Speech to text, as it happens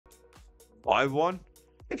I won.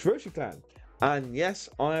 It's Roshiclant. And yes,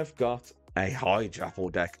 I have got a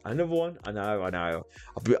Hydrapple deck. Another one. I know.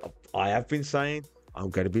 I have been saying I'm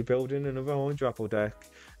going to be building another Hydrapple deck.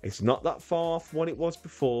 It's not that far from what it was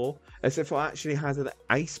before, except for I actually had an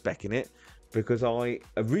ace spec in it because I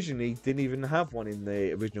originally didn't even have one in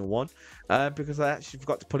the original one because I actually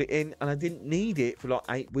forgot to put it in and I didn't need it for like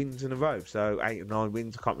 8 wins in a row. So 8 or 9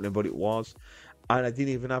 wins, I can't remember what it was. And I didn't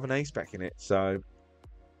even have an ace spec in it. So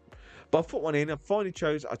but I put one in. I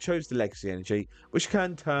chose the Legacy Energy, which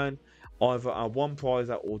can turn either a 1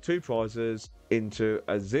 prizer or 2 prizes into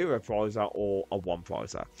a 0 prizer or a 1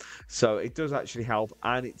 prizer. So it does actually help,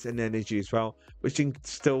 and it's an energy as well, which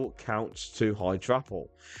still counts to Hydrapple.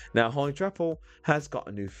 Now, Hydrapple has got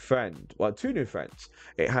a new friend, well, 2 new friends.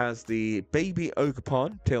 It has the baby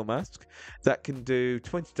Ogerpon Teal Mask that can do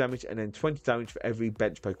 20 damage and then 20 damage for every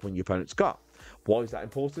bench Pokemon your opponent's got. Why is that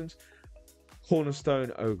important?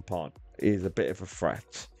 Cornerstone Ogerpon is a bit of a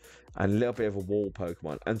threat and a little bit of a wall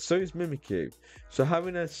Pokemon, and so is Mimikyu. So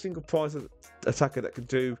having a single prize attacker that can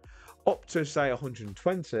do up to say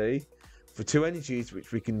 120 for 2 energies,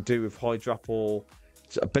 which we can do with Hydrapple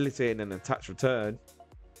ability and an attach return,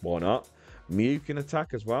 why not? Mew can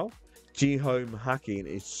attack as well. G-Home hacking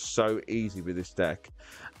is so easy with this deck,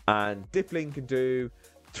 and Dipplin can do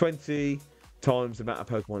 20 times the amount of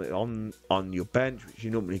Pokemon on your bench, which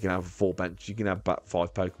you normally can have a 4 bench. You can have about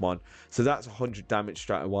 5 Pokemon, so that's 100 damage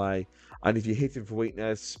straight away. And if you hit him for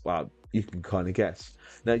weakness, well, you can kind of guess.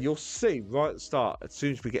 Now you'll see right at the start, as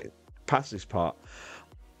soon as we get past this part,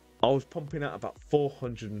 I was pumping out about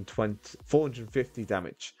 450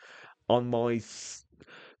 damage. On my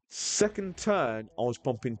second turn, I was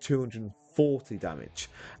pumping 240 damage.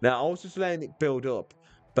 Now I was just letting it build up,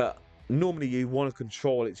 but normally you want to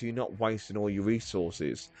control it so you're not wasting all your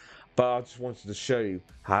resources. But I just wanted to show you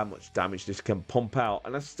how much damage this can pump out.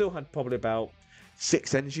 And I still had probably about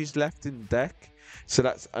 6 energies left in the deck. So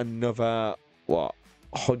that's another, what,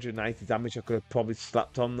 180 damage I could have probably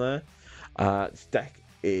slapped on there. This deck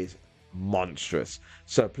is monstrous.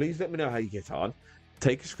 So please let me know how you get on.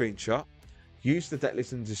 Take a screenshot. Use the deck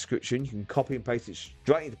list in the description. You can copy and paste it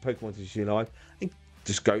straight into Pokemon TCG Live and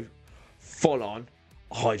just go full on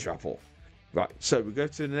Hydrapple. Right, so we go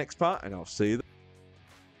to the next part and I'll see you.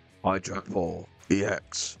 Hydrapple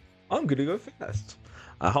EX. I'm going to go first.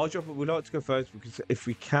 Hydrapple, we like to go first because if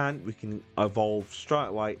we can evolve straight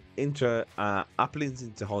away into Applins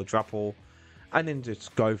into Hydrapple and then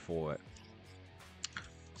just go for it.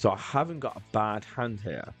 So I haven't got a bad hand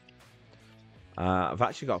here. I've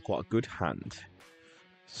actually got quite a good hand.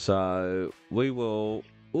 So we will...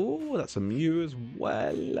 Oh, that's a Mew as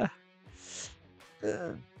well.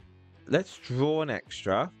 Let's draw an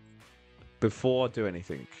extra before I do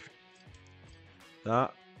anything.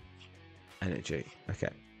 That energy. Okay.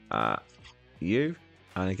 You.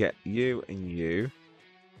 And I get you and you.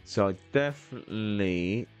 So I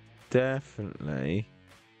definitely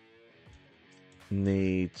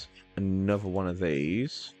need another one of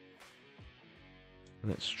these.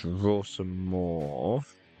 Let's draw some more.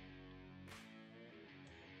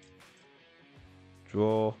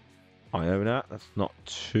 Draw. Iono. That's not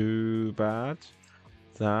too bad.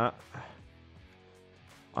 That.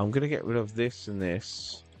 I'm going to get rid of this and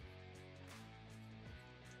this.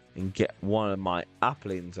 And get one of my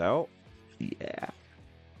Applins out. Yeah.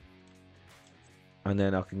 And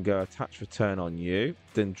then I can go attach return on you.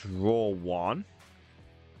 Then draw one.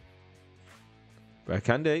 Rare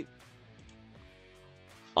Candy.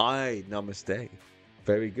 Namaste.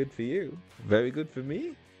 Very good for you. Very good for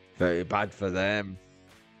me. Very bad for them.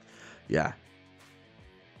 Yeah.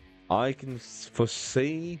 I can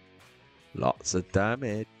foresee lots of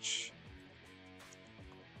damage.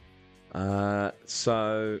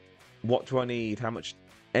 So what do I need? How much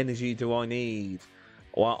energy do I need?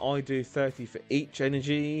 Well, I do 30 for each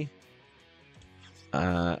energy.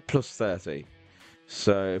 Plus 30.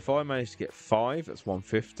 So if I manage to get 5, that's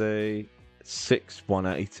 150. 6,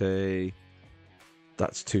 180.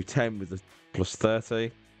 That's 210 with the plus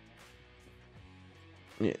 30.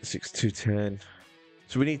 Yeah, 6, 210.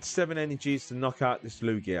 So we need 7 energies to knock out this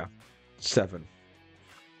Lugia. 7.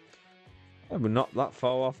 Oh, we're not that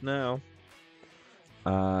far off now.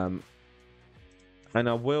 And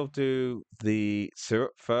I will do the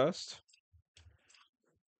syrup first.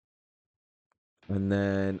 And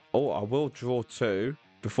then, I will draw 2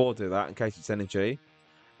 before I do that in case it's energy.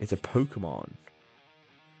 It's a Pokemon.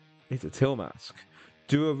 It's a Teal Mask.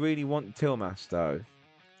 Do I really want Teal Mask though?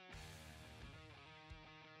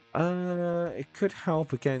 It could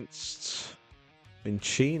help against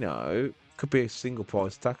Minchino. Could be a single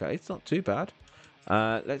prize attacker. It's not too bad.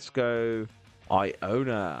 Let's go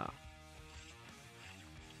Iono.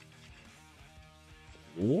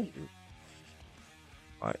 Ooh.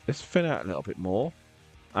 Right, let's thin out a little bit more.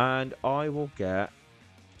 And I will get...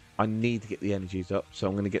 I need to get the energies up, so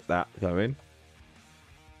I'm going to get that going.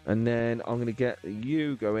 And then I'm going to get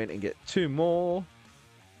you going and get 2 more.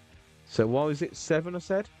 So what was it? 7 I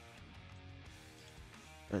said?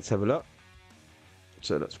 Let's have a look.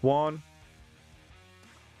 So that's 1,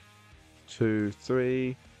 2,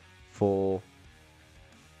 3, 4.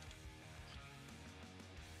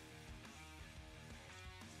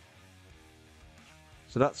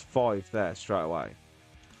 So that's 5 there straight away.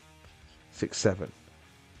 6, 7.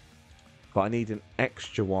 But I need an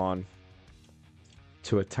extra one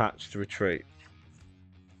to attach to retreat.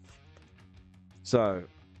 So,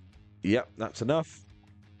 yep, that's enough.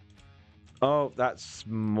 Oh, that's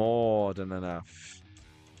more than enough.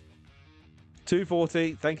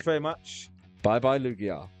 240, thank you very much. Bye-bye,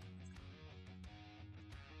 Lugia.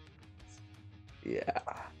 Yeah.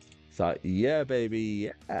 So, yeah,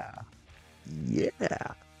 baby, yeah. Yeah.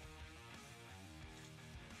 A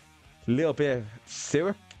little bit of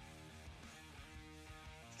syrup.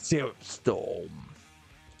 Syrup storm.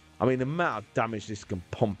 I mean, the amount of damage this can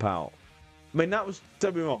pump out. I mean, that was,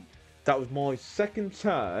 don't be wrong, that was my second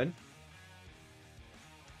turn.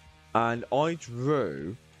 And I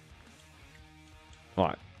drew...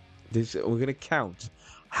 Right, this, we're going to count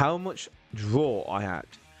how much draw I had.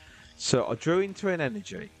 So I drew into an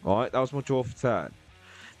energy, right? That was my draw for turn.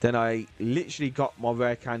 Then I literally got my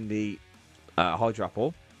Rare Candy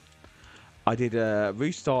Hydrapple. I did a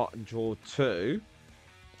restart and draw 2.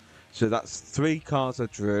 So that's 3 cards I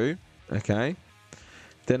drew. Okay.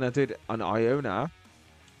 Then I did an Iono.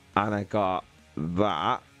 And I got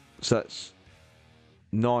that. So that's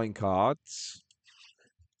 9 cards.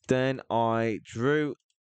 Then I drew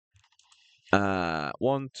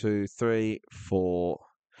 1, 2, 3, 4.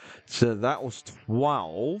 So that was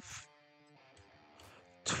 12.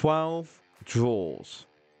 12 draws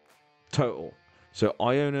total. So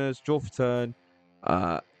Ionas, draw for turn,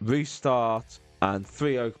 restart, and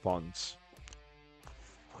 3 Ogerpons.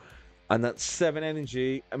 And that's 7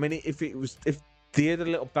 energy. I mean, if the other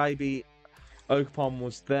little baby Ogerpon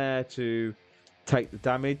was there to take the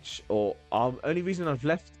damage, or only reason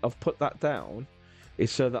I've put that down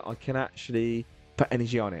is so that I can actually put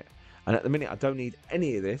energy on it. And at the minute, I don't need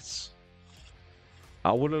any of this.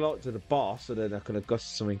 I would have liked to the boss, so then I could have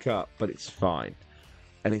gusted something up, but it's fine.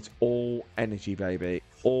 And it's all energy, baby.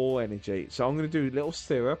 All energy. So I'm going to do a little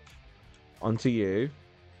syrup onto you.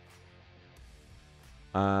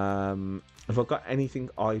 If I've got anything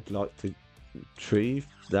I'd like to retrieve,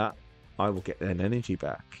 that I will get an energy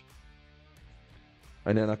back.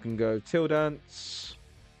 And then I can go Teal Dance,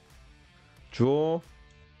 draw,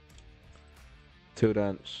 Teal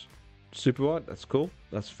Dance, Super Rod. That's cool.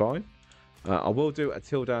 That's fine. I will do a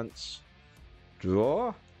Teal Dance,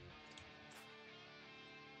 draw.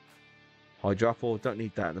 Hydrapple, don't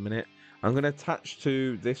need that in a minute. I'm going to attach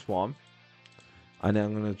to this one. And then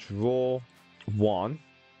I'm going to draw 1.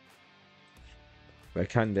 Rare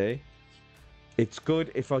Candy. It's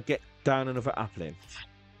good if I get down another Applin.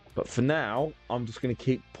 But for now, I'm just going to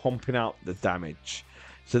keep pumping out the damage.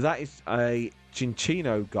 So that is a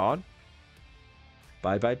Chinchino gone.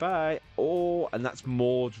 Bye, bye, bye. Oh, and that's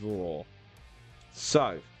more draw.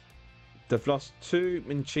 So, they've lost 2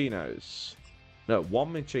 Minchinos. No,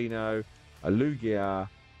 1 Minchino, a Lugia.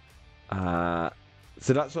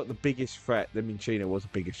 So that's not the biggest threat. The Minchino was the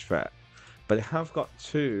biggest threat. But they have got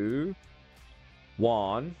 2,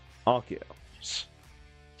 1 Archeops.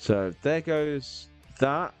 So there goes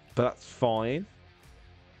that, but that's fine.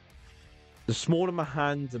 The smaller my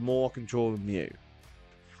hand, the more I can draw from you.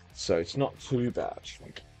 So it's not too bad.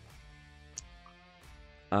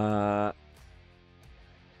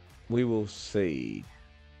 We will see.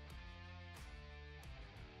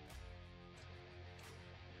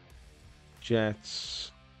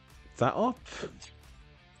 Jets. That up?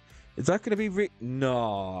 Is that going to be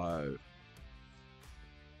no.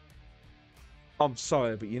 I'm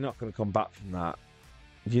sorry, but you're not going to come back from that.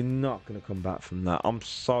 You're not going to come back from that. I'm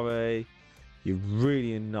sorry. You're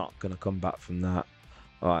really not going to come back from that.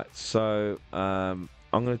 Alright, so I'm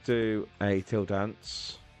going to do a Teal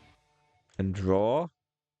Dance and draw.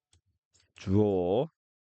 Draw.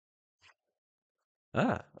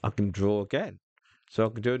 Ah, I can draw again. So I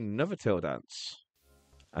can do another Teal Dance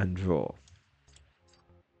and draw.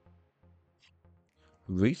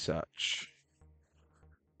 Research.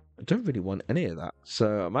 I don't really want any of that.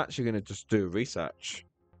 So I'm actually going to just do research.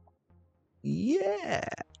 Yeah.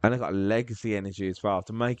 And I got Legacy Energy as well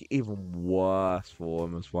to make it even worse for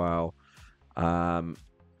them as well. And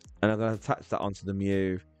I'm going to attach that onto the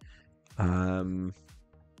Mew.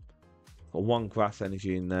 Got 1 grass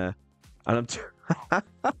energy in there. And I'm...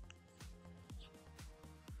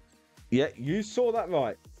 Yeah, you saw that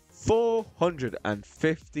right.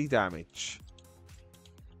 450 damage.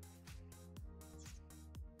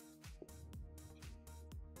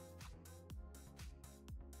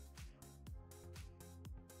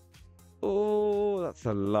 Oh, that's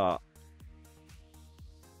a lot.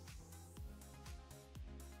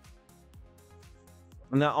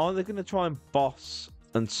 Now, are they going to try and boss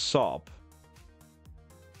and sob?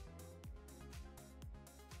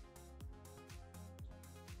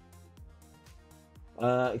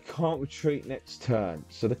 It can't retreat next turn.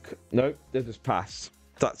 So nope, they just pass.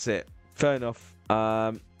 That's it. Fair enough.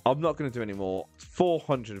 I'm not going to do any more.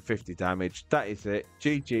 450 damage. That is it.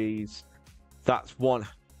 GG's. That's one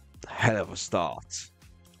hell of a start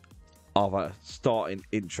of a starting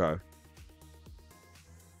intro.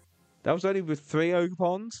 That was only with 3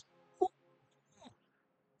 Ogerpons.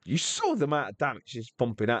 You saw the amount of damage it's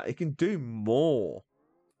pumping out. It can do more.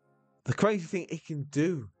 The crazy thing, it can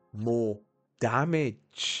do more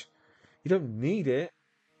damage. You don't need it,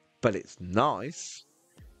 but it's nice.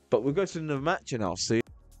 But we'll go to another match and I'll see.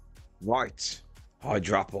 Right,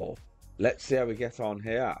 Hydrapple. Let's see how we get on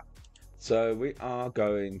here. So we are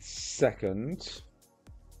going second.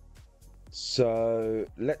 So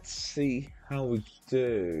let's see how we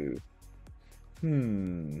do.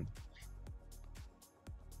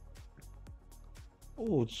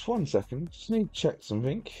 Oh, just 1 second. Just need to check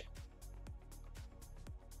something.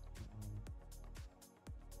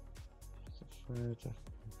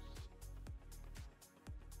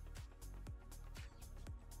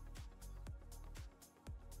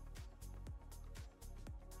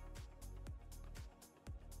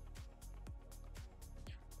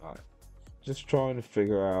 Right. Just trying to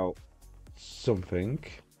figure out something.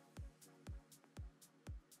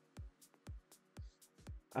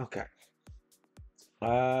 Okay.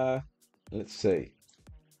 Let's see.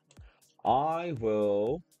 I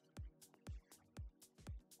will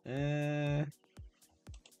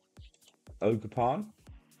Ogerpon.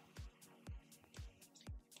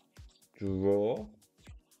 Draw.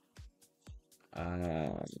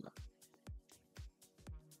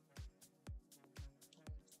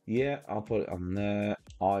 Yeah, I'll put it on there.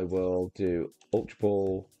 I will do Ultra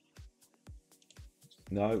Ball.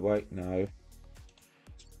 No, wait, no.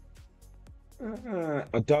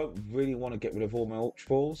 I don't really want to get rid of all my Ultra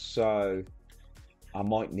Balls, so I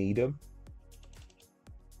might need them.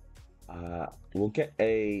 We'll get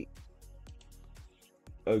a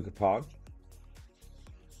Ogerpon,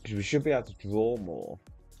 because we should be able to draw more.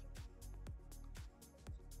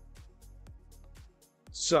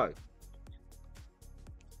 So,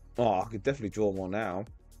 I could definitely draw more now.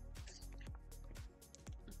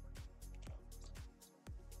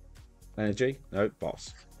 Energy? No,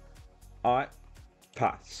 boss. Alright,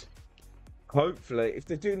 pass. Hopefully, if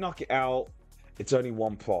they do knock it out, it's only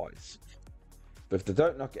 1 prize. But if they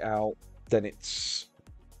don't knock it out, then it's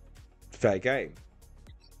fair game.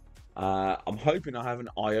 I'm hoping I haven't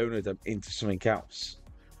Iono'd them into something else.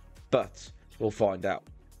 But we'll find out.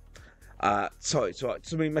 Sorry,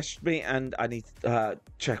 somebody messaged me and I need to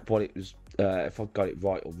check what it was, if I got it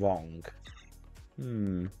right or wrong.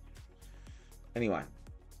 Anyway.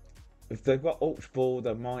 If they've got Ultra Ball,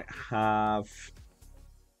 they might have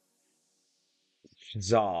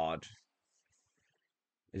Zard.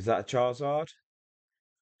 Is that a Charizard?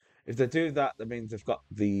 If they do that, that means they've got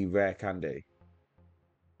the Rare Candy.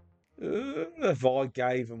 If I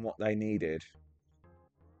gave them what they needed.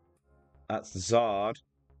 That's the Zard.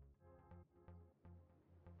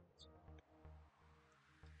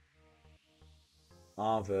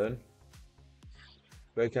 Arvin.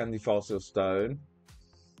 Rare Candy Fossil Stone.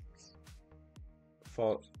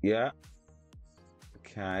 Yeah.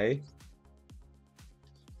 Okay.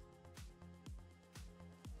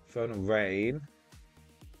 Infernal Rain.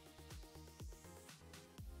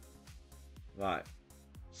 Right.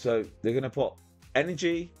 So they're going to put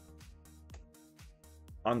energy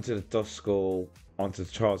onto the Duskull, onto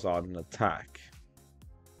the Charizard and attack.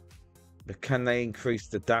 But can they increase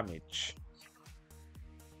the damage?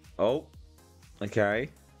 Oh. Okay.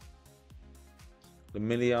 The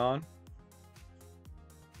Million.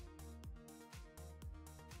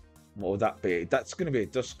 What would that be? That's going to be a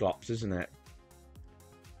Dusclops, isn't it?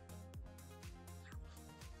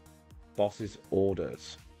 Boss's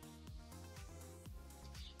orders.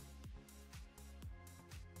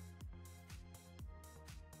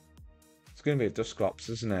 It's going to be a Dusclops,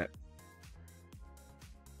 isn't it?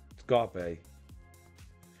 It's got to be.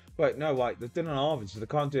 Wait, no, wait. They've done an Arvin, so they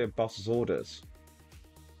can't do a boss's orders.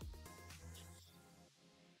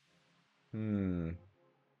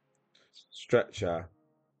 Stretcher.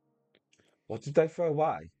 What did they throw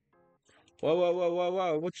away? Whoa, whoa, whoa, whoa,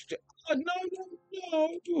 whoa. What you do? Oh, no,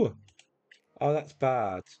 no, no. Oh, that's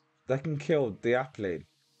bad. They can kill the Applin.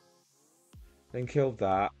 They can kill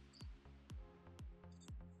that.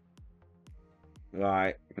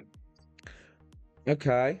 Right.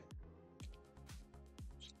 Okay.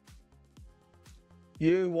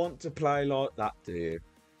 You want to play like that, do you?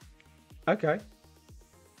 Okay.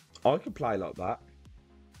 I can play like that.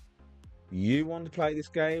 You want to play this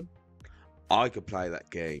game? I could play that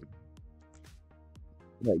game.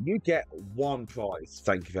 No, you get one prize.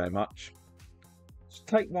 Thank you very much. Just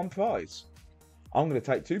take one prize. I'm going to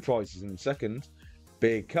take two prizes in a second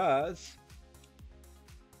because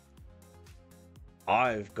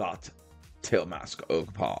I've got Teal Mask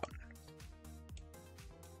Ogerpon.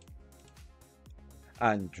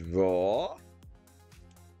 And draw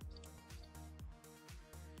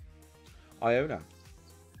Iono.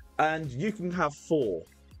 And you can have 4.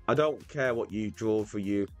 I don't care what you draw for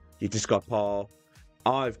you. You just got PAL.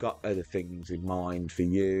 I've got other things in mind for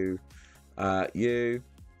you.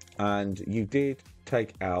 And you did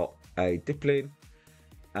take out a Dipplin.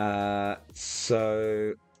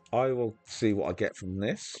 So I will see what I get from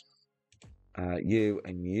this. You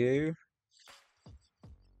and you.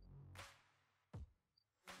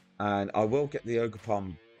 And I will get the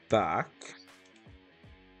Ogerpon back.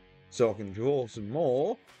 So I can draw some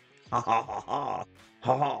more. Ha ha ha ha.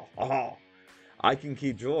 Ha ha ha ha. I can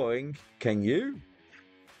keep drawing. Can you?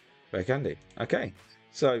 Rare Candy. Okay.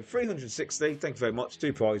 So 360. Thank you very much.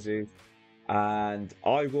 2 prizes. And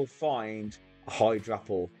I will find a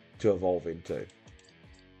Hydrapple to evolve into.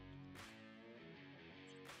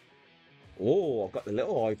 Oh, I've got the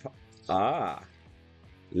little iPad. Ah.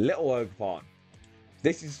 Little Ogerpon.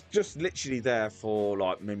 This is just literally there for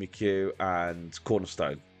like Mimikyu and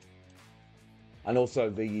Cornerstone. And also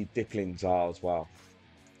the Dipplins are as well.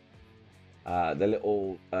 The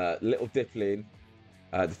little Dipplin,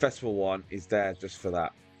 the festival one is there just for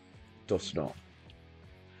that. Dusknoir.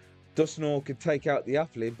 Dusknoir could take out the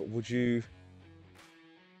Applin, but would you?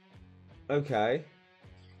 Okay.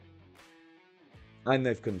 And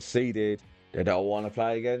they've conceded. They don't want to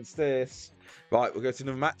play against this. Right, we'll go to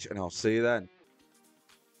another match, and I'll see you then.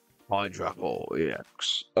 Hydrapple,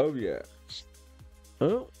 yes. Oh yes.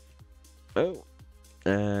 Oh. Oh.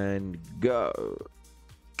 And go.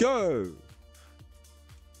 Go!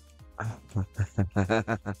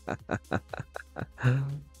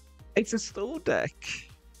 It's a store deck.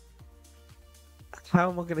 How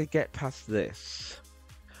am I going to get past this?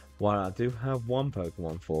 Well, I do have one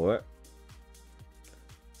Pokemon for it.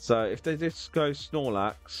 So if they just go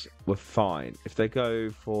Snorlax, we're fine. If they go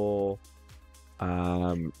for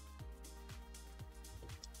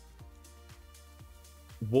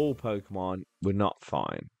wall Pokemon, we're not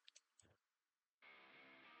fine.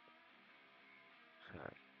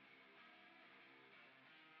 Okay.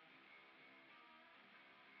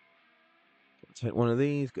 Take one of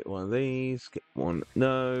these, get one of these, get one.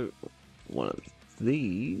 No, one of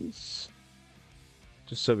these.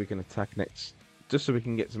 Just so we can attack next. Just so we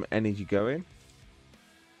can get some energy going.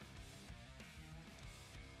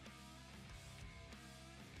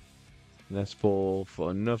 Nest Ball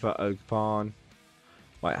for another Ogerpon.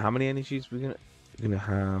 Wait, how many energies are we gonna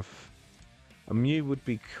have? A Mew would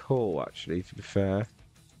be cool, actually. To be fair.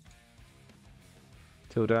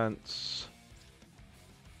 Teal Dance.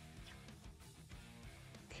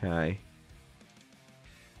 Okay.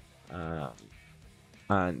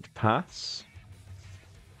 And pass.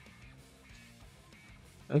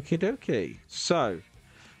 Okie dokie. So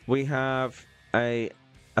we have a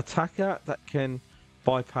attacker that can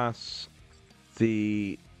bypass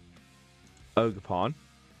the Ogerpon.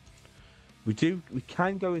 We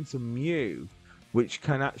can go into Mew, which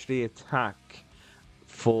can actually attack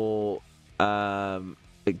for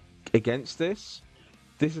against this.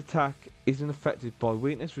 This attack isn't affected by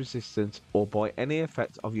weakness, resistance, or by any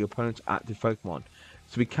effect of your opponent's active Pokemon.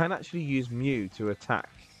 So we can actually use Mew to attack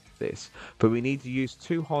this, but we need to use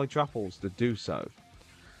 2 Hydrapples to do so.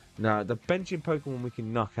 Now, the benching Pokemon we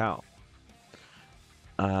can knock out,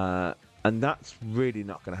 and that's really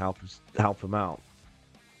not going to help him out.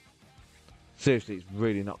 Seriously, it's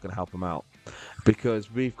really not going to help him out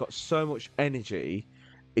because we've got so much energy.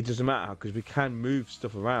 It doesn't matter because we can move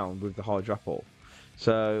stuff around with the Hydrapple.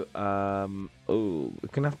 So, we're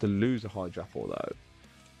going to have to lose a Hydrapple though.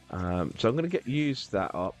 So I'm going to get used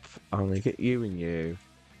that up. I'm going to get you and you.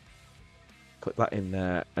 Put that in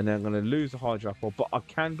there. And then I'm going to lose the Hydrapple. But I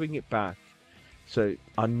can bring it back. So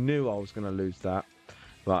I knew I was going to lose that.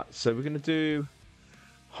 Right, so we're going to do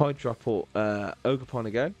Hydrapple Ogerpon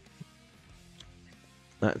again.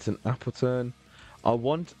 That's an Appleton. I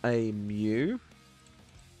want a Mew.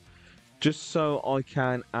 Just so I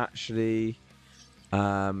can actually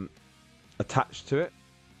attach to it.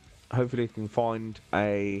 Hopefully, I can find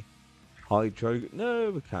a Hydro.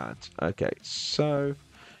 No, we can't. Okay, so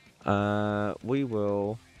we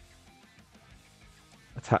will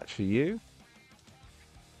attach for you.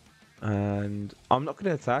 And I'm not going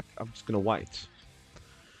to attack. I'm just going to wait.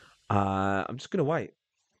 I'm just going to wait.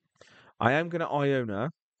 I am going to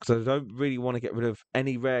Iono because I don't really want to get rid of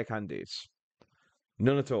any rare candies.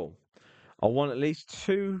 None at all. I want at least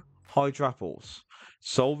 2 Hydrapples.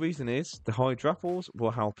 Sole reason is the Hydrapples will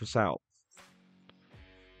help us out.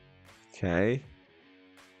 Okay.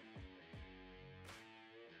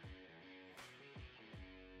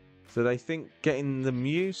 So they think getting the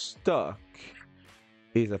Mew stuck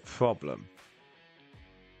is a problem.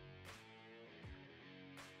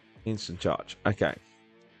 Instant charge. Okay.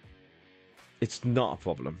 It's not a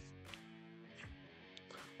problem.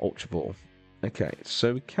 Ultra Ball. Okay,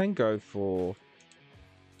 so we can go for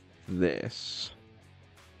this.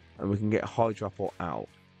 And we can get Hydrapple out.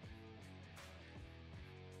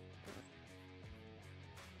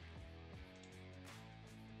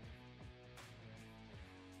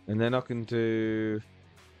 And then I can do...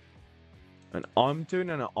 And I'm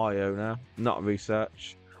doing an Iono, not a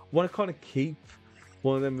research. I want to kind of keep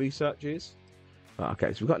one of them researches.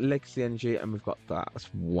 Okay, so we've got Legacy Energy and we've got that.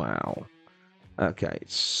 Wow. Okay,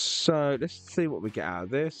 so let's see what we get out of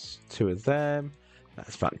this. 2 of them.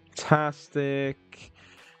 That's fantastic.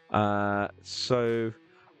 So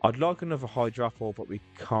I'd like another Hydrapple, but we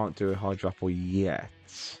can't do a Hydrapple yet.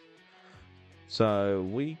 So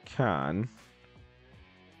we can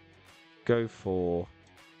go for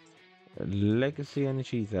Legacy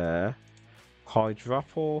Energy there.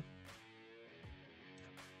 Hydrapple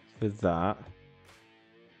for that.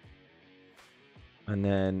 And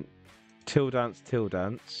then Teal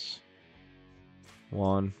Dance.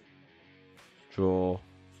 1. Draw.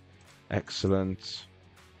 Excellent.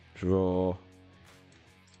 Draw.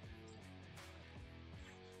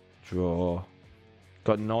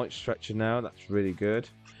 Got Night Stretcher now. That's really good.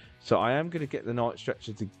 So I am going to get the Night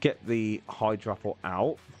Stretcher to get the Hydrapple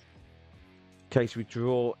out. In case we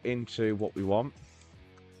draw into what we want.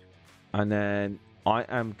 And then I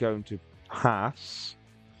am going to pass.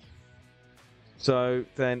 So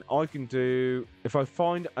then I can do... If I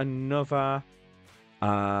find another...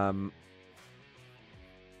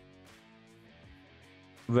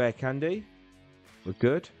 Rare Candy, we're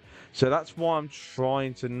good. So that's why I'm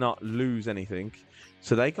trying to not lose anything.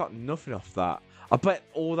 So they got nothing off that. I bet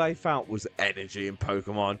all they found was energy in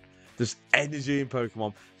Pokemon. Just energy in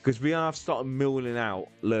Pokemon. Because we have started milling out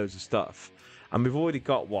loads of stuff. And we've already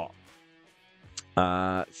got what?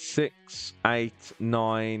 6, 8,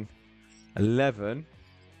 9, 11.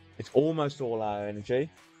 It's almost all our energy.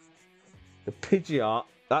 The Pidgeot,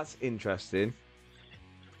 that's interesting.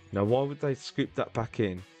 Now, why would they scoop that back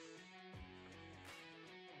in?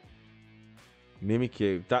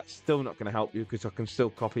 Mimikyu. That's still not going to help you because I can still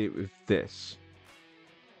copy it with this.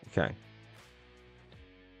 Okay.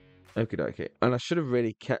 Okie dokie. And I should have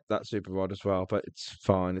really kept that Super Rod as well, but it's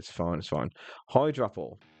fine, it's fine, it's fine.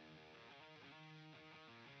 Hydrapple.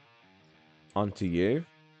 Onto you.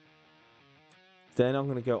 Then I'm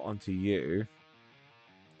going to go onto you.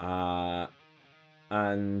 And...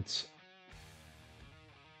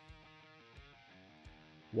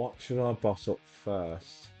 What should I boss up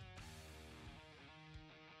first?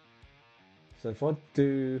 So if I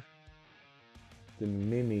do the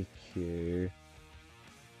Mimikyu,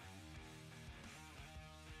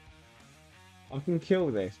 I can kill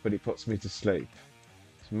this, but it puts me to sleep.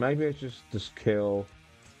 So maybe I just kill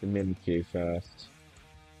the Mimikyu first.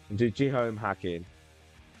 And do G-Home hacking.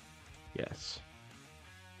 Yes.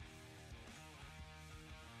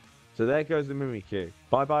 So there goes the Mimikyu.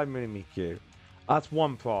 Bye-bye Mimikyu. That's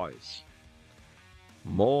 1 prize.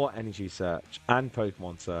 More energy search and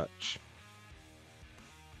Pokemon search.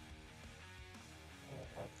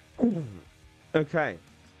 Okay.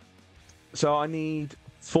 So I need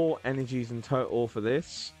 4 energies in total for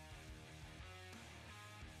this.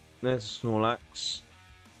 There's a Snorlax.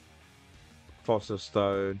 Fossil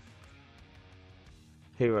Stone.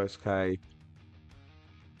 Hero's Cape.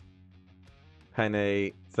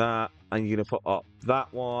 Penny. That. And you're going to put up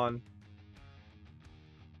that one.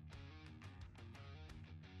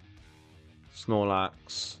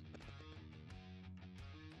 Snorlax.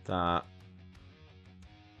 That.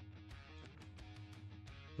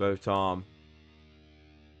 Rotom.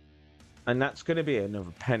 And that's going to be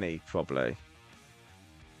another penny, probably.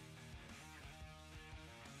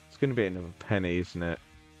 It's going to be another penny, isn't it?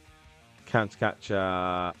 Counter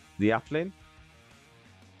Catcher, the Applin.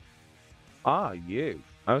 Ah, you.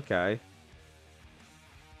 Okay.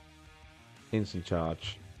 Instant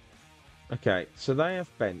charge. Okay, so they have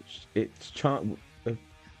benched. It's I'm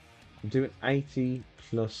doing 80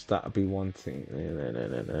 plus. That would be one thing.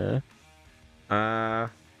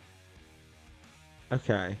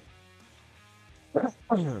 Okay.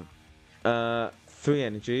 3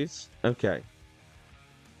 energies. Okay.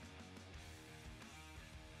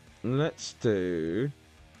 Let's do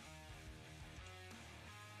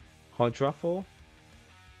Hydrapple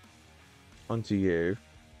onto you.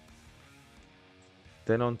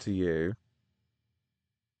 Then onto you.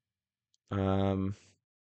 We'll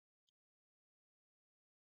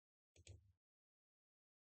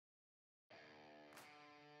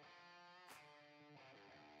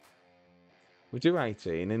do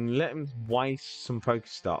 18 and let him waste some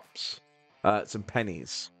Pokestops. Some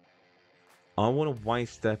pennies. I want to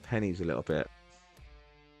waste their pennies a little bit.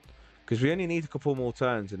 Because we only need a couple more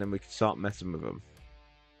turns and then we can start messing with them.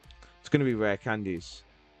 It's going to be rare candies.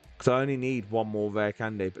 Because I only need one more rare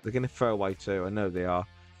candy, but they're going to throw away 2. I know they are.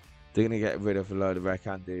 They're going to get rid of a load of rare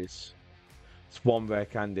candies. It's 1 rare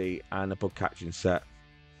candy and a bug catching set.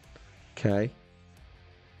 Okay.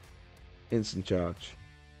 Instant charge.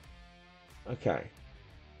 Okay.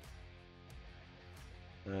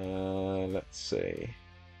 Let's see.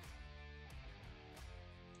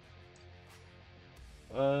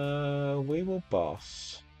 We will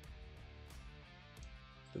boss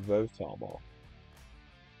the Rotarmor.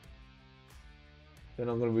 Then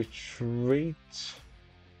I'm going to retreat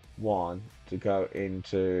 1 to go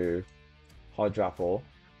into Hydrapple.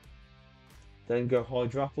 Then go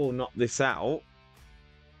Hydrapple, knock this out.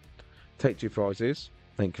 Take 2 prizes.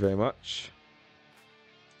 Thank you very much.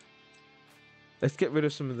 Let's get rid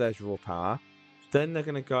of some of their draw power. Then they're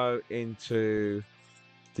going to go into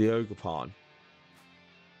the Ogerpon.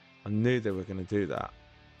 I knew they were going to do that.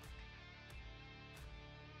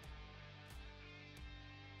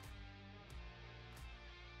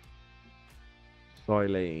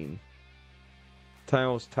 Eileen.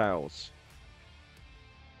 Tails.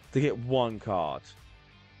 They get 1 card.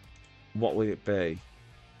 What will it be?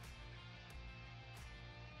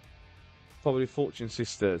 Probably Fortune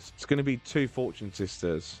Sisters. It's going to be 2 Fortune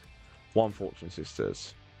Sisters. 1 Fortune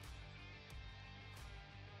Sisters.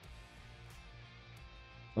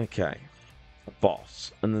 Okay. A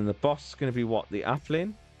boss. And then the boss is going to be what? The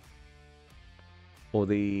Applin? Or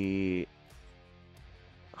the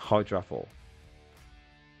Hydrapple?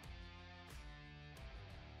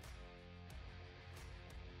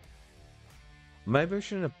 Maybe I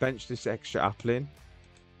shouldn't have benched this extra Applin.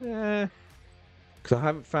 Yeah. Because I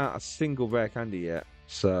haven't found a single rare candy yet.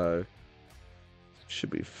 So, should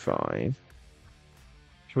be fine.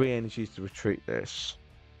 3 energies to retreat this.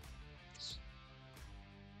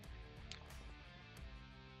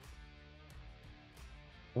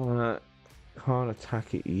 Can't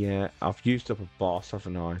attack it yet. I've used up a boss,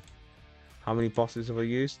 haven't I? How many bosses have I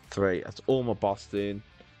used? 3. That's all my bossing.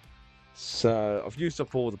 So, I've used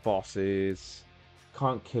up all the bosses.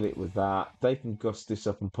 Can't kill it with that. They can gust this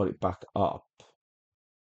up and put it back up.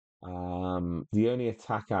 The only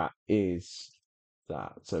attacker is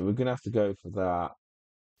that. So we're going to have to go for that.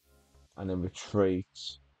 And then retreat.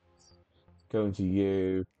 Going to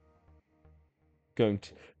you. Going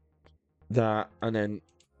to that. And then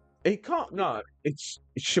it can't. No, it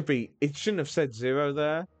should be. It shouldn't have said 0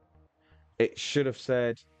 there. It should have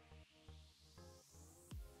said.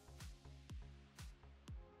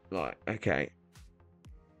 Right, okay.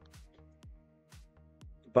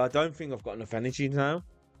 But I don't think I've got enough energy now.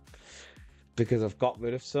 Because I've got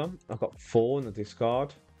rid of some. I've got 4 in the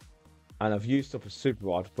discard. And I've used up a super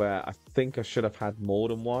rod where I think I should have had more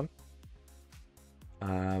than 1.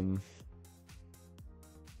 I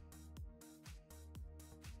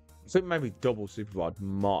think maybe double super rod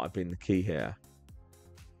might have been the key here.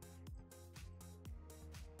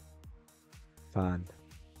 Fan.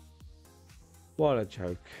 What a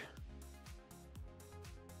joke.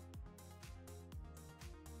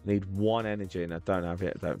 Need 1 energy and I don't have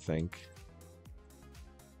it, I don't think.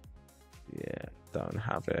 Yeah, don't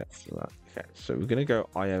have it. Okay, so we're going to go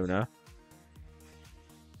Iono.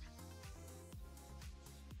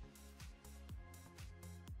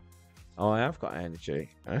 Oh, I have got energy.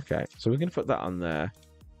 Okay, so we're going to put that on there.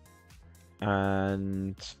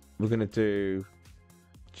 And we're going to do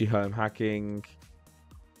G-Home Hacking.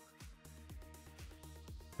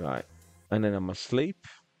 Right, and then I'm asleep.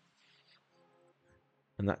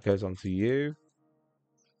 And that goes on to you.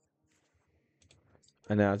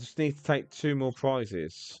 And now I just need to take 2 more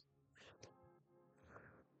prizes.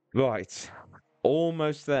 Right.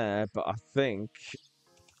 almost there, but I think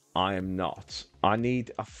I am not. I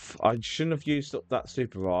shouldn't have used up that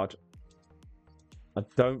super rod. I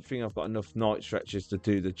don't think I've got enough night stretches to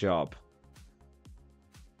do the job.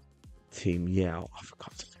 Team Yell. I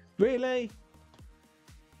forgot. Really?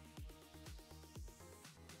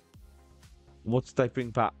 What did they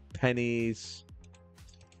bring back? Pennies.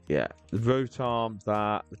 Yeah. The Rotom,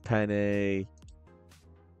 that. The penny.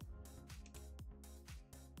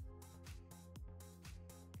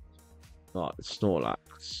 Right,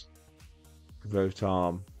 Snorlax.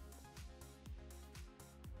 Rotom.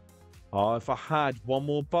 Oh, if I had one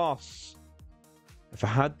more boss. If I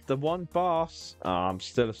had the one boss. Oh, I'm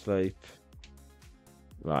still asleep.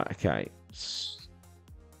 Right, okay.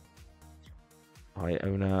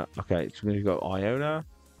 Iono. Okay, so we've got Iono.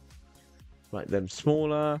 Make them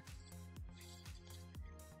smaller.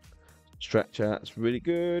 Stretcher, that's really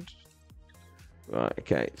good. Right,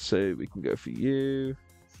 okay, so we can go for you.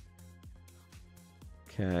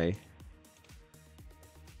 Okay.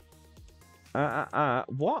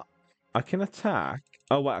 What? I can attack.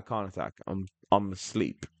 Oh wait, I can't attack. I'm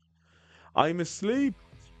asleep. I'm asleep.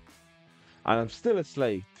 And I'm still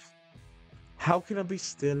asleep. How can I be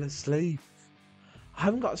still asleep? I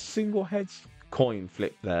haven't got a single head coin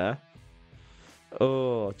flip there.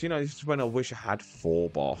 Oh, do you know, this is when I wish I had 4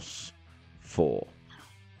 boss. 4.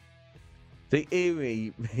 The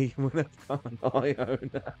eerie me when I've got an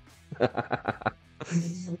Iono.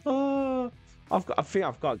 Oh, I think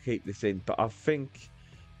I've got to keep this in, but I think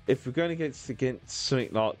if we're going against something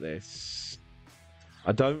like this,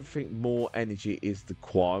 I don't think more energy is the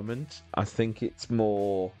requirement. I think it's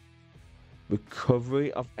more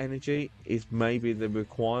recovery of energy is maybe the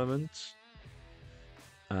requirement.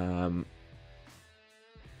 Okay.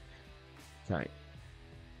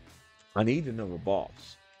 I need another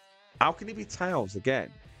boss. How can it be Tails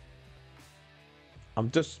again? I'm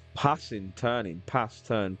just passing, turning, pass,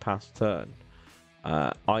 turn, pass, turn.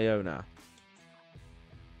 Iono.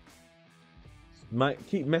 Might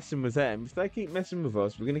keep messing with them. If they keep messing with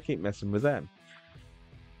us, we're going to keep messing with them.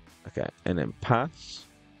 Okay, and then pass.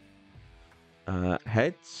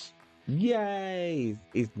 Heads. Yay!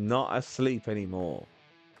 He's not asleep anymore.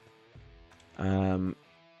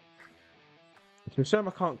 It's a shame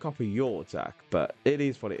I can't copy your attack, but it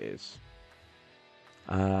is what it is.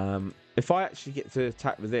 If I actually get to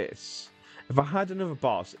attack with this, if I had another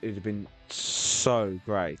boss, it would have been so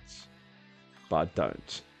great. But I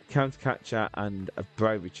don't. Counter Catcher and a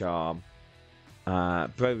Bravery Charm.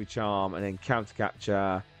 Bravery Charm and then Counter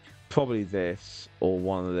Catcher. Probably this or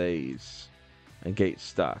one of these. And get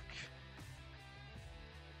stuck.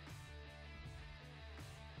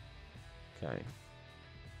 Okay.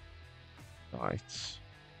 Right.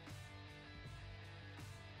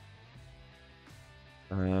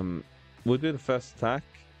 We'll do the first attack.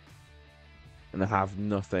 And I have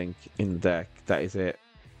nothing in the deck. That is it.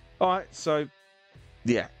 Alright, so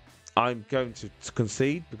yeah. I'm going to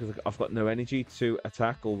concede because I've got no energy to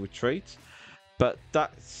attack or retreat. But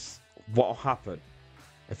that's what will happen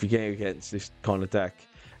if you get against this kind of deck.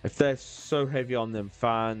 If they're so heavy on them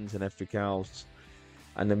fans and everything else,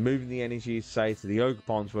 and they're moving the energy, say, to the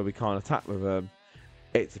Ogerpons where we can't attack with them,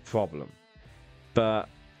 it's a problem. But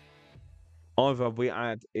either we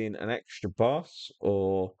add in an extra boss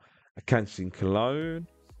or a Canceling Cologne,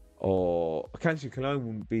 or a Canceling Cologne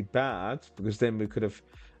wouldn't be bad because then we could have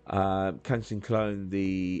Canceling Cologne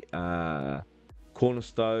the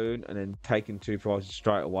Cornerstone and then taken 2 prizes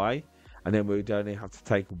straight away, and then we'd only have to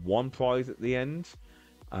take 1 prize at the end.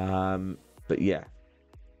 But yeah,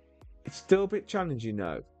 it's still a bit challenging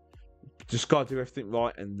though. Just got to do everything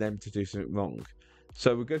right and them to do something wrong.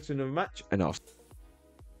 So we'll go to another match and I'll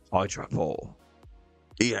Hydrapple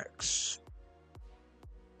EX.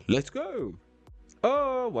 Let's go.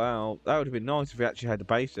 Oh wow, that would have been nice if we actually had the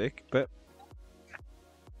basic, but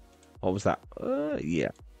what was that? Yeah.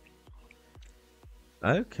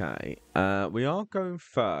 Okay. We are going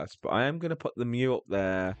first, but I am going to put the Mew up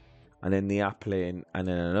there, and then the Applin, and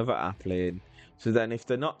then another Applin. So then, if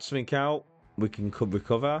they're not something out, we can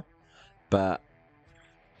recover. But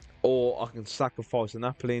or I can sacrifice an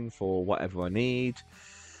Applin for whatever I need.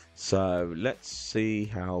 So let's see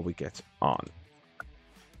how we get on.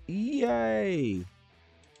 Yay!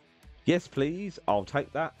 Yes, please. I'll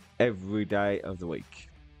take that every day of the week.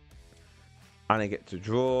 And I get to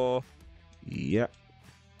draw. Yep.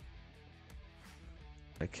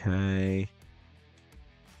 Okay.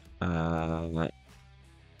 I'm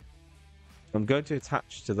going to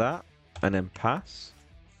attach to that and then pass.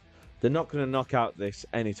 They're not going to knock out this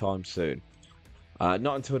anytime soon.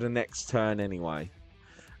 Not until the next turn anyway.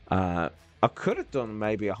 I could have done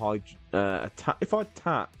maybe a high if I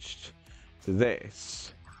attached to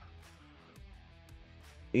this.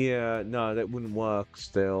 Yeah, no, that wouldn't work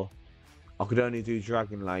still. I could only do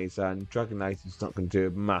Dragon Laser, and Dragon Laser's not going to do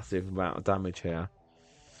a massive amount of damage here.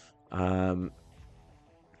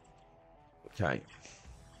 Okay.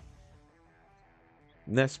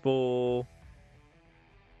 Nest Ball.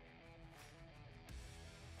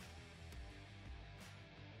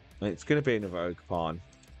 It's going to be another Ogerpon.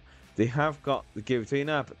 They have got the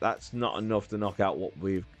Giratina, but that's not enough to knock out what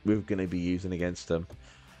we're going to be using against them.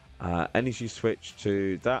 Energy switch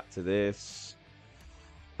to that, to this.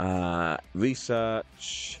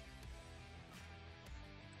 Research.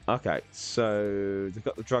 Okay, so they've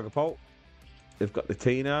got the dragapult. They've got the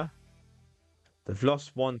Tina. They've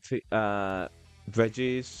lost one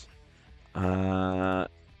Reggie's. Are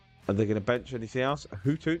they going to bench anything else? A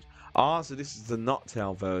Hoothoot. So this is the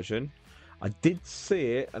Noctowl version. I did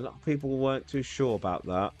see it. A lot of people weren't too sure about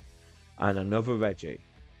that. And another Reggie.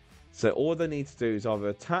 So all they need to do is either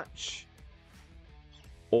attach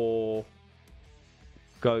or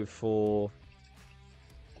go for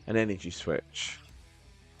an energy switch.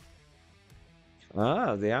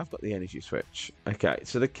 They have got the energy switch. Okay,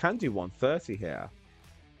 so they can do 130 here.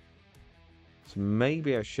 So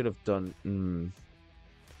maybe I should have done...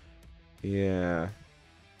 yeah.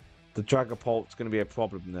 The Dragapult's going to be a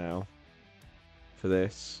problem now for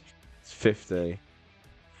this. It's 50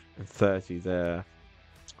 and 30 there.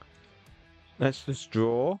 Let's just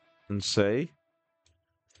draw and see.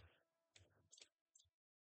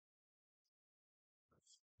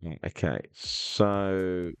 Okay,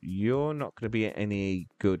 so you're not going to be any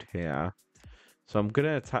good here. So I'm going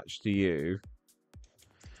to attach to you.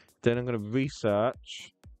 Then I'm going to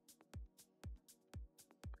research.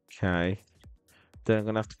 Okay. Then I'm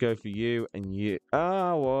going to have to go for you and you.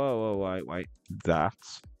 Oh, whoa, wait. That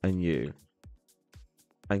and you.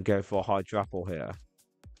 And go for a Hydrapple here.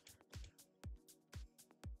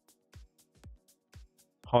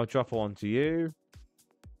 Hydrapple onto you.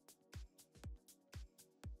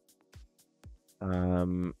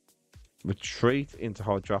 Retreat into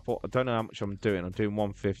Hydrapple. I don't know how much I'm doing. I'm doing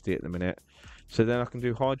 150 at the minute. So then I can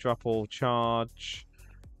do Hydrapple charge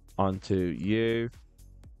onto you.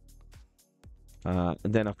 And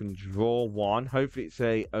then I can draw one. Hopefully it's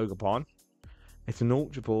a Ogerpon. It's an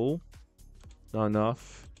Ultra Ball. Not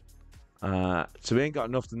enough. So we ain't got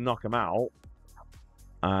enough to knock them out.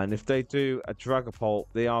 And if they do a Dragapult,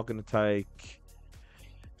 they are going to take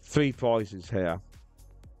 3 prizes here.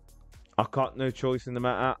 I got no choice in the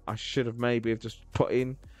matter. I should have maybe just put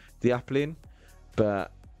in the Applin,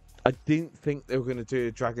 but I didn't think they were going to do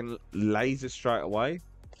a Dragon Laser straight away.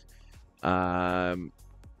 I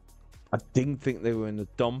didn't think they were going to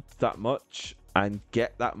dump that much and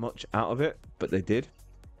get that much out of it, but they did.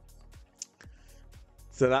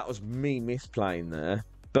 So that was me misplaying there.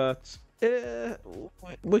 But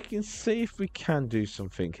we can see if we can do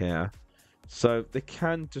something here. So they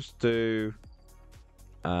can just do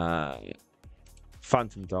Phantom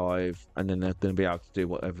Dive, and then they're going to be able to do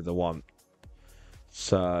whatever they want.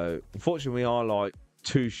 So unfortunately we are like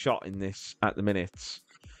 2 shot in this at the minute.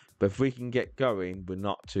 But if we can get going, we're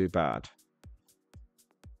not too bad.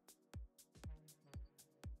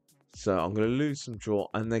 So I'm going to lose some draw,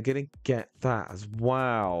 and they're going to get that as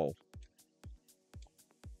well.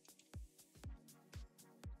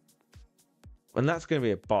 And that's going to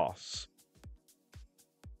be a boss.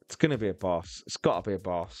 It's going to be a boss. It's got to be a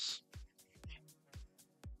boss.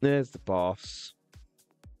 There's the boss.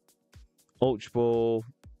 Ultra Ball.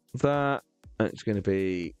 That. And it's going to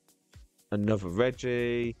be another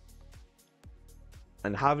Reggie.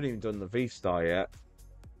 And haven't even done the V-Star yet.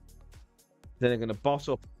 Then they're going to boss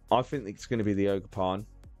up. I think it's going to be the Ogerpon.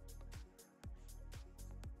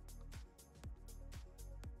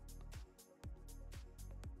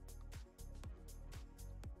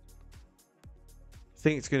 I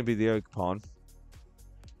think it's going to be the Ogerpon.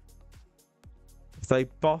 If they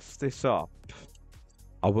boss this up,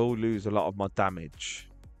 I will lose a lot of my damage.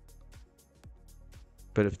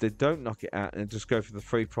 But if they don't knock it out and just go for the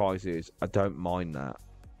 3 prizes, I don't mind that.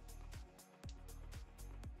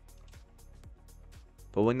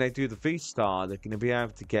 But when they do the V-Star, they're going to be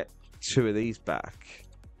able to get 2 of these back.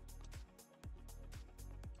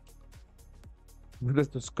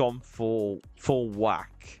 They've just gone full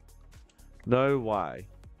whack. No way.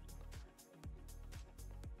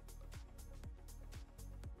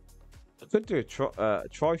 I could do a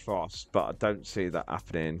Triforce, but I don't see that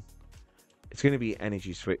happening. It's going to be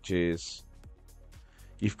energy switches.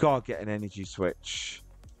 You've got to get an energy switch.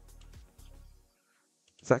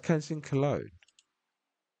 Is that Kensington Cologne?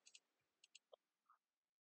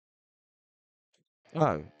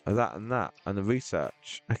 Oh, and that, and the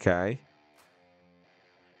research. Okay.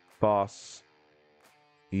 Boss,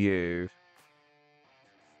 you.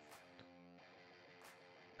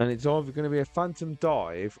 And it's either going to be a phantom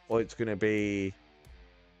dive or it's going to be.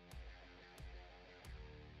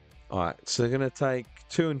 Alright, so they're going to take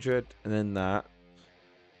 200 and then that.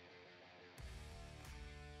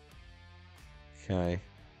 Okay.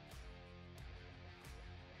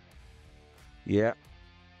 Yeah.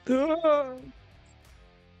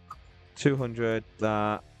 200,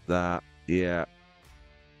 that, yeah.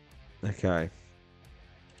 Okay.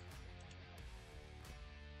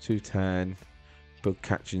 210. Bug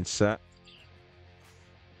catching set.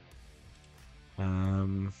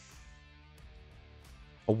 I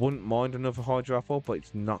wouldn't mind another Hydrapple, but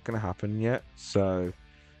it's not going to happen yet. So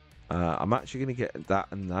I'm actually going to get that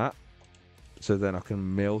and that. So then I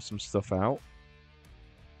can mill some stuff out.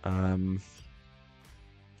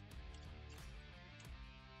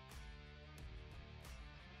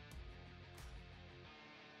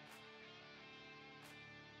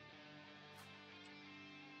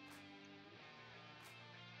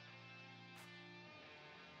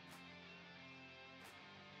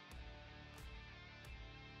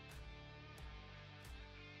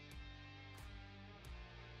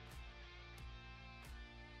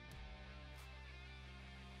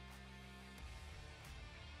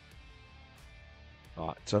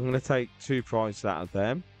 Alright, so I'm going to take 2 prizes out of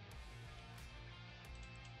them.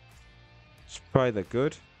 Spray, they're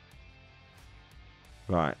good.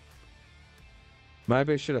 Right.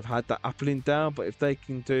 Maybe I should have had that Applin down, but if they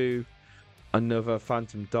can do another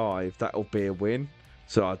Phantom Dive, that'll be a win.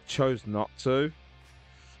 So I chose not to.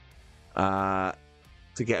 To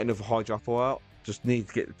get another Hydrapple out. Just need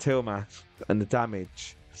to get the Teal mask and the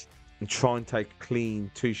damage. And try and take a clean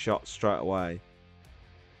 2 shots straight away.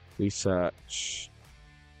 Research.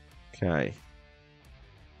 Okay.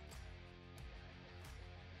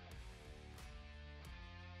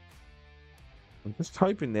 I'm just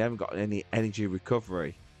hoping they haven't got any energy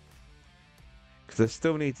recovery. Because they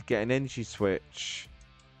still need to get an energy switch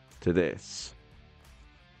to this.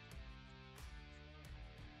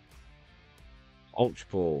 Ultra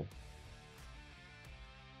Ball.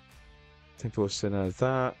 Temple Center,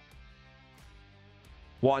 that.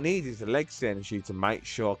 What I need is the Legacy Energy to make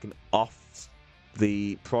sure I can off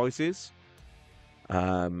the prizes.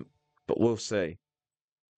 But we'll see.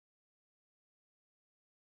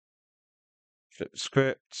 Flip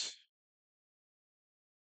script.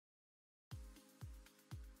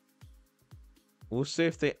 We'll see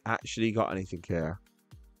if they actually got anything here.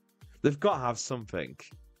 They've got to have something.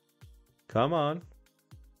 Come on.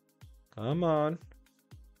 Come on.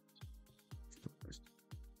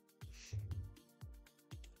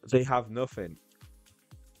 They have nothing.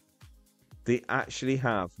 They actually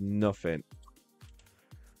have nothing.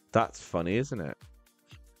 That's funny, isn't it?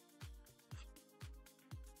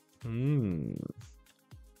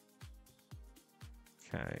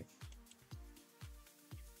 Okay.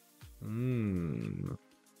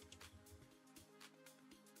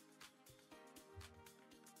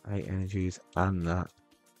 8 energies and that.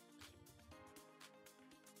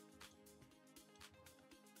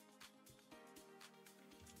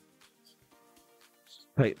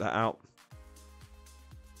 Take that out.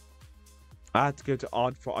 I had to go to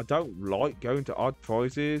odd. I don't like going to odd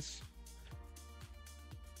prizes.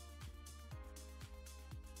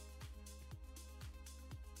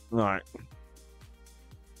 Right.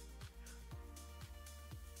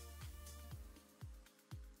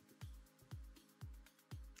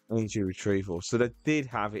 Energy retrieval. So they did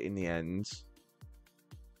have it in the end.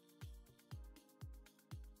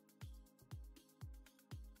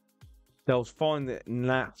 They'll find the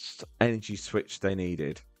last energy switch they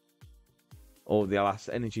needed. Or the last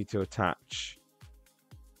energy to attach.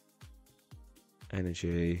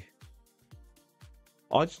 Energy.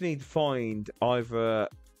 I just need to find either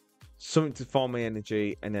something to find my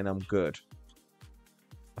energy and then I'm good.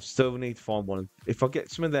 I still need to find one. If I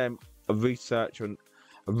get some of them, a research would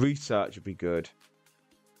be good.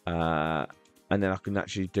 And then I can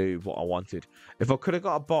actually do what I wanted. If I could have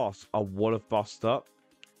got a boss, I would have bossed up.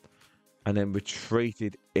 And then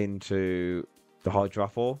retreated into the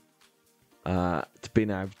Hydrapple. To be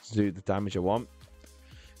able to do the damage I want.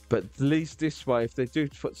 But at least this way, if they do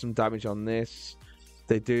put some damage on this,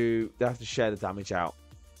 they have to share the damage out.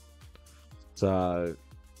 So,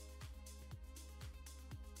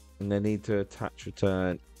 and they need to attach,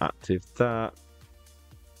 return, active that.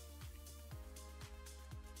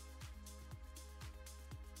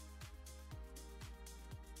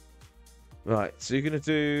 Right, so you're gonna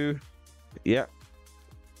do, yeah,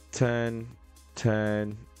 10,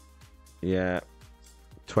 10, yeah,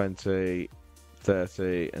 20,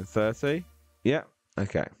 30, and 30. Yeah,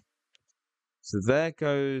 okay. So there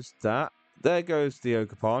goes that. There goes the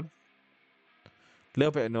Ogerpon. A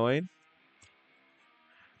little bit annoying.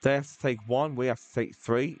 They have to take 1, we have to take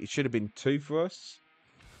 3. It should have been 2 for us,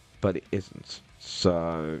 but it isn't.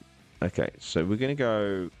 So, okay, so we're going to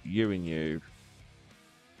go you and you.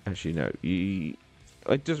 Actually, no,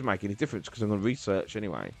 it doesn't make any difference because I'm going to research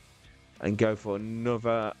anyway. And go for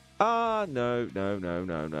another... no.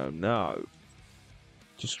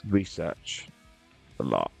 Just research a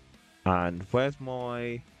lot. And where's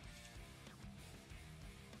my...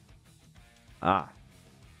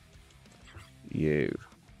 You.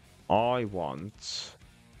 I want...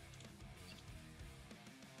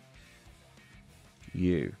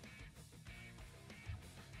 you.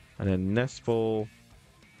 And then Nest Ball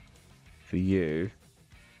for you.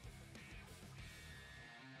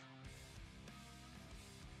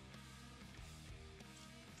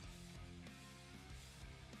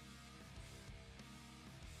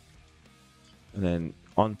 And then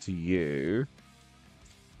onto you.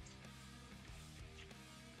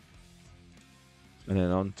 And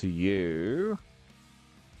then onto you.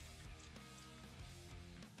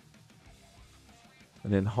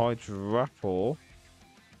 And then Hydrapple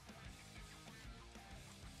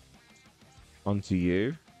onto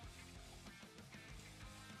you.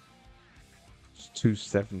 It's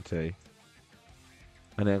 270.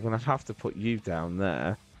 And then I'm going to have to put you down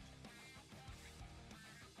there.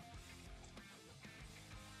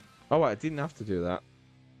 Oh, wait, I didn't have to do that.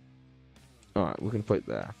 Alright, we can put it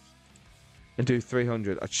there. And do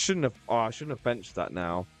 300. I shouldn't have benched that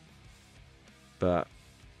now. But...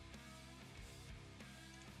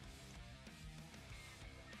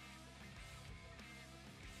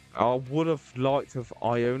 I would have liked to have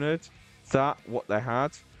Iono'd that, what they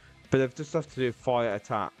had. But they've just have to do fire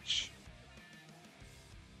attach.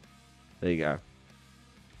 There you go.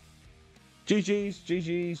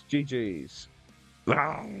 GG's.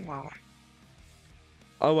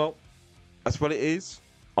 Oh well. That's what it is.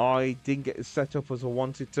 I didn't get it set up as I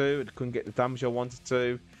wanted to. I couldn't get the damage I wanted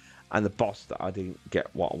to. And the boss that I didn't get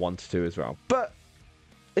what I wanted to as well. But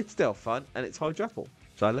it's still fun and it's Hydrapple.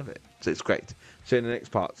 So I love it. So it's great. See you in the next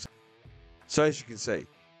part. So as you can see,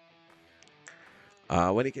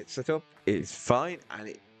 when it gets set up, it's fine and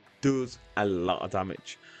it does a lot of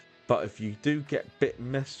damage. But if you do get a bit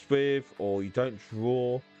messed with or you don't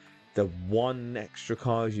draw the 1 extra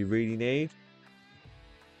card you really need,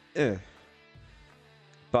 but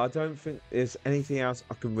I don't think there's anything else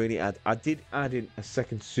I can really add. I did add in a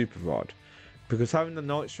second super rod because having the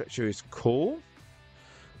Night Stretcher is cool,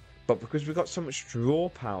 but because we've got so much draw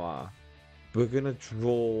power, we're going to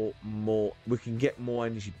draw more. We can get more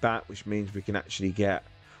energy back, which means we can actually get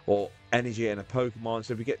energy in a Pokemon.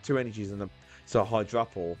 So if we get 2 energies in a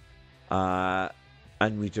Hydrapple,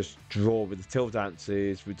 and we just draw with the Teal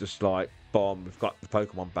dances, we just like, bomb, we've got the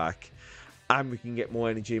Pokemon back. And we can get more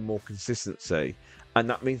energy and more consistency. And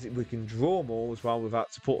that means that we can draw more as well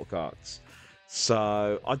without supporter cards.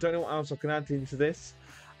 So, I don't know what else I can add into this.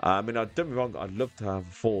 I mean, don't be wrong, I'd love to have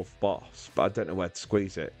a 4th boss, but I don't know where to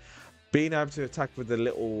squeeze it. Being able to attack with the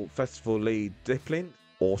little festival lead Dipplin,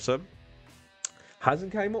 awesome.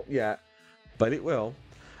 Hasn't came up yet, but it will.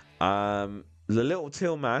 The little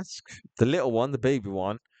Teal mask, the little one, the baby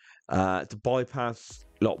one, to bypass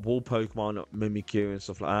like wall Pokemon, like Mimikyu and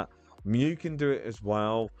stuff like that. Mew can do it as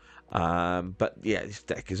well. But yeah, this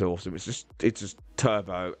deck is awesome. It's just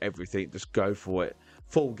turbo everything. Just go for it.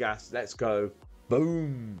 Full gas. Let's go.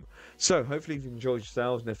 Boom. So hopefully you've enjoyed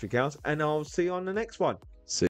yourselves and everything else. And I'll see you on the next one.